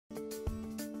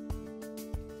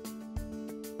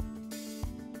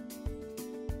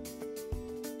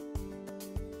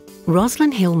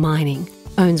Rosslyn Hill Mining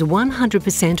owns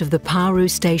 100% of the Paroo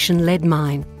Station Lead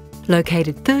Mine,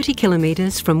 located 30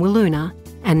 kilometres from Wiluna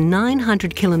and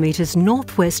 900 kilometres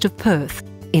northwest of Perth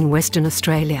in Western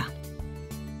Australia.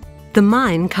 The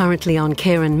mine, currently on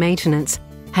care and maintenance,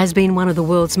 has been one of the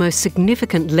world's most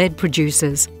significant lead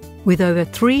producers, with over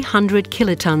 300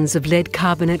 kilotons of lead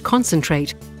carbonate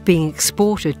concentrate being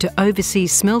exported to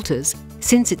overseas smelters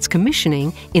since its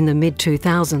commissioning in the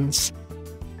mid-2000s.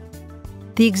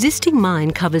 The existing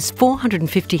mine covers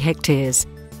 450 hectares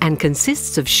and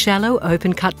consists of shallow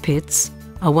open-cut pits,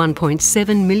 a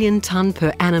 1.7 million tonne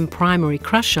per annum primary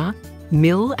crusher,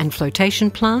 mill and flotation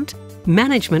plant,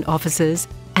 management offices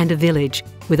and a village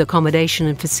with accommodation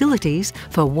and facilities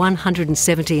for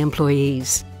 170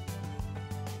 employees.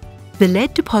 The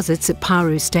lead deposits at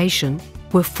Paroo Station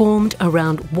were formed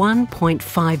around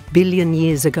 1.5 billion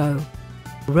years ago.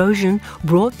 Erosion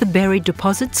brought the buried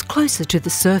deposits closer to the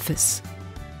surface.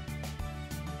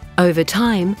 Over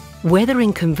time,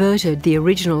 weathering converted the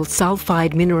original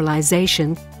sulphide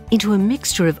mineralisation into a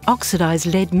mixture of oxidised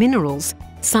lead minerals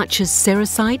such as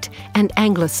cerussite and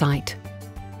anglesite.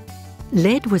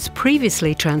 Lead was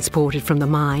previously transported from the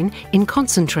mine in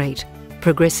concentrate,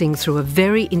 progressing through a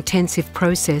very intensive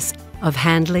process of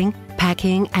handling,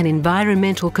 packing and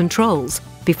environmental controls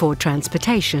before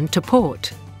transportation to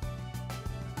port.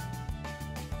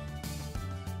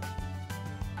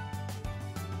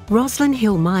 Rosslyn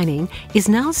Hill Mining is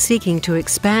now seeking to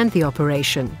expand the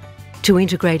operation to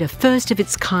integrate a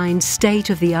first-of-its-kind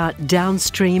state-of-the-art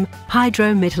downstream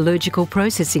hydrometallurgical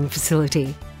processing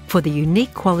facility for the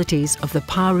unique qualities of the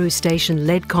Paroo Station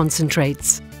lead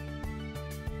concentrates.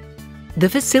 The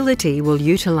facility will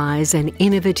utilise an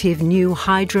innovative new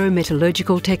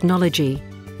hydrometallurgical technology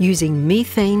using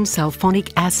methane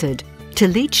sulphonic acid to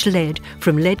leach lead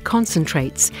from lead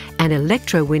concentrates and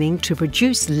electrowinning to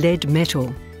produce lead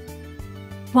metal.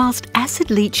 Whilst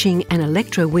acid leaching and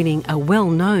electrowinning are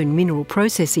well-known mineral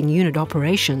processing unit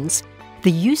operations,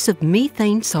 the use of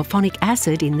methane sulphonic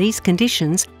acid in these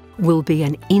conditions will be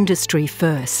an industry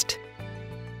first.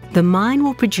 The mine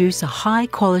will produce a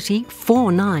high-quality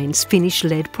 4/9 finished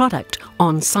lead product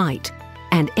on-site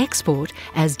and export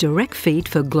as direct feed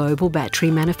for global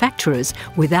battery manufacturers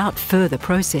without further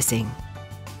processing.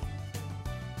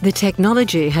 The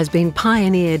technology has been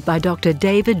pioneered by Dr.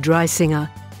 David Dreisinger,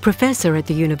 Professor at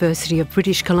the University of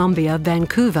British Columbia,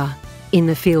 Vancouver, in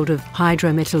the field of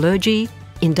hydrometallurgy,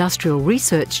 Industrial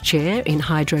Research Chair in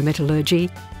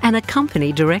Hydrometallurgy, and a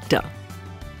company director.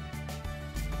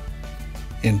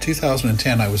 In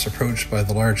 2010, I was approached by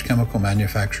the large chemical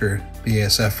manufacturer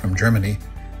BASF from Germany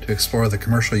to explore the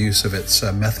commercial use of its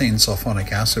methane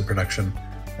sulphonic acid production,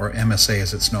 or MSA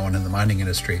as it's known in the mining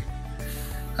industry.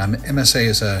 MSA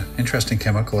is an interesting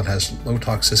chemical. It has low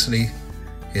toxicity,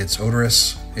 it's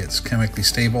odorous, it's chemically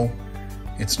stable,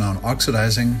 it's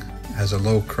non-oxidizing, has a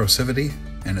low corrosivity,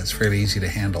 and it's fairly easy to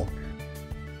handle.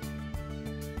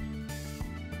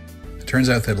 It turns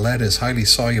out that lead is highly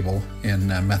soluble in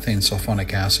methane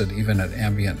sulphonic acid, even at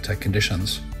ambient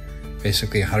conditions.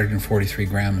 Basically 143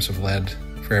 grams of lead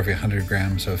for every 100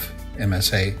 grams of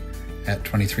MSA at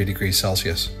 23 degrees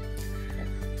Celsius.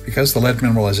 Because the lead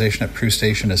mineralization at Paroo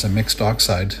Station is a mixed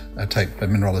oxide type of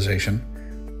mineralization,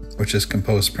 which is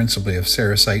composed principally of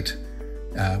cerussite,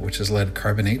 which is lead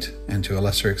carbonate, and to a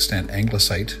lesser extent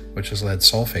anglesite, which is lead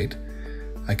sulfate,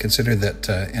 I considered that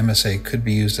MSA could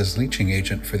be used as leaching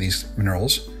agent for these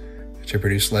minerals to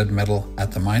produce lead metal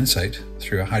at the mine site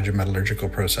through a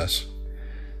hydrometallurgical process.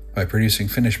 By producing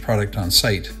finished product on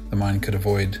site, the mine could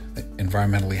avoid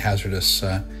environmentally hazardous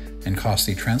and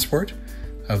costly transport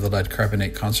of the lead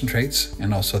carbonate concentrates,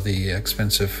 and also the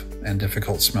expensive and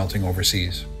difficult smelting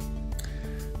overseas.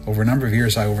 Over a number of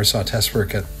years, I oversaw test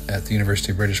work at the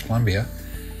University of British Columbia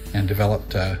and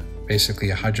developed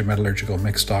basically a hydrometallurgical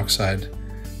mixed oxide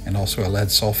and also a lead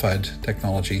sulfide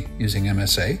technology using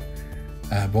MSA,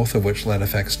 both of which Lead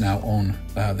Effects now own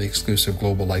the exclusive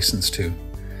global license to.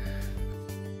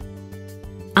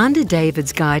 Under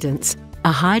David's guidance,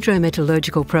 a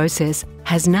hydrometallurgical process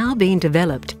has now been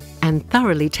developed and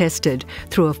thoroughly tested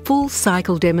through a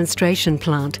full-cycle demonstration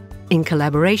plant in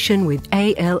collaboration with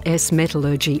ALS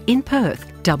Metallurgy in Perth,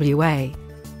 WA.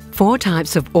 4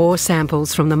 types of ore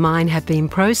samples from the mine have been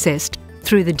processed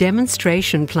through the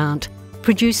demonstration plant,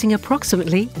 producing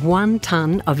approximately 1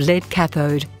 tonne of lead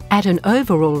cathode at an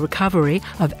overall recovery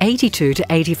of 82 to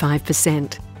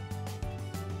 85%.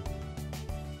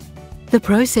 The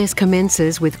process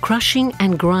commences with crushing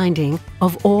and grinding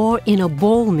of ore in a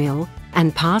ball mill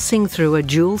and passing through a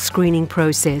dual screening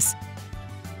process.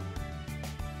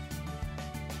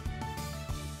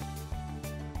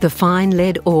 The fine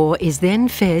lead ore is then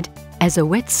fed as a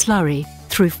wet slurry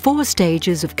through 4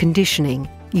 stages of conditioning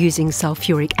using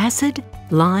sulphuric acid,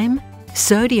 lime,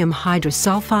 sodium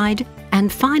hydrosulfide,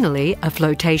 and finally a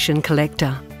flotation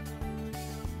collector.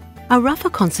 A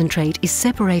rougher concentrate is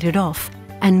separated off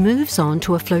and moves on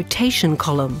to a flotation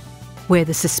column, where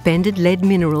the suspended lead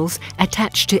minerals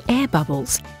attach to air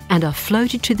bubbles and are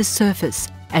floated to the surface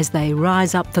as they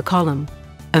rise up the column,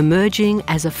 emerging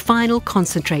as a final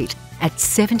concentrate at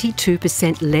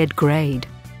 72% lead grade.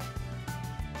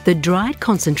 The dried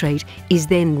concentrate is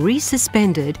then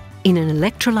resuspended in an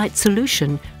electrolyte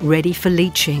solution ready for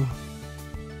leaching.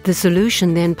 The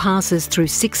solution then passes through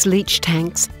 6 leach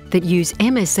tanks that use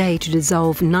MSA to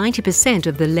dissolve 90%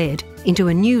 of the lead into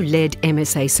a new lead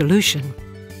MSA solution.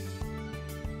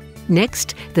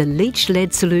 Next, the leached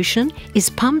lead solution is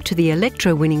pumped to the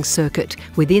electrowinning circuit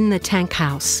within the tank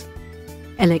house.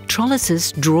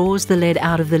 Electrolysis draws the lead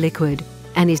out of the liquid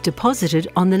and is deposited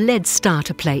on the lead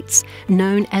starter plates,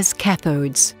 known as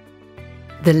cathodes.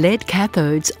 The lead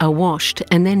cathodes are washed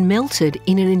and then melted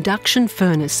in an induction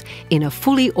furnace in a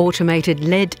fully automated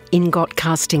lead ingot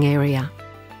casting area.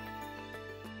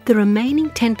 The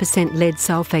remaining 10% lead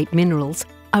sulphate minerals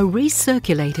are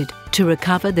recirculated to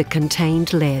recover the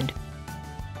contained lead.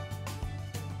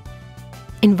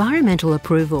 Environmental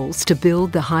approvals to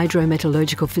build the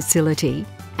hydrometallurgical facility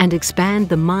and expand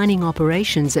the mining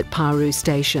operations at Paroo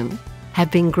Station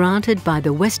have been granted by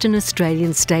the Western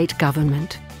Australian State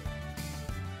Government.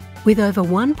 With over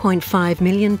 1.5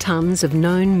 million tonnes of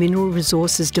known mineral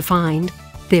resources defined,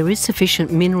 there is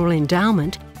sufficient mineral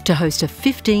endowment to host a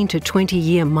 15 to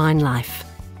 20-year mine life.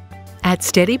 At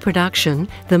steady production,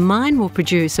 the mine will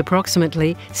produce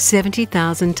approximately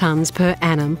 70,000 tonnes per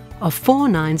annum of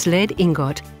 4/9 lead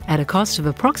ingot at a cost of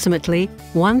approximately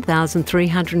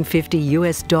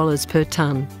 $1,350 per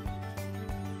tonne.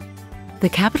 The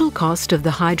capital cost of the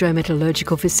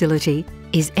hydrometallurgical facility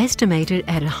is estimated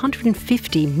at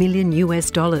 $150 million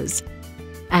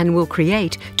and will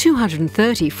create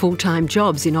 230 full-time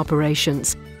jobs in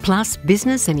operations, plus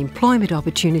business and employment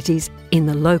opportunities in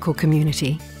the local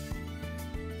community.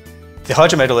 The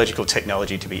hydrometallurgical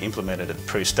technology to be implemented at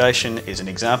Paroo Station is an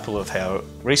example of how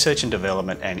research and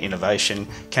development and innovation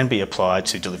can be applied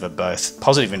to deliver both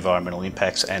positive environmental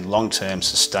impacts and long-term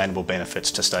sustainable benefits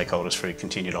to stakeholders through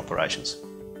continued operations.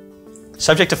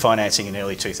 Subject to financing in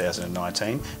early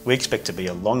 2019, we expect to be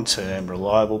a long-term,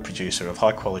 reliable producer of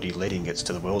high-quality lead ingots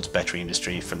to the world's battery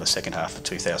industry from the second half of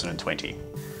 2020.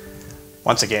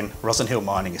 Once again, Rosslyn Hill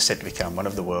Mining is set to become one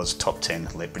of the world's top 10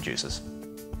 lead producers.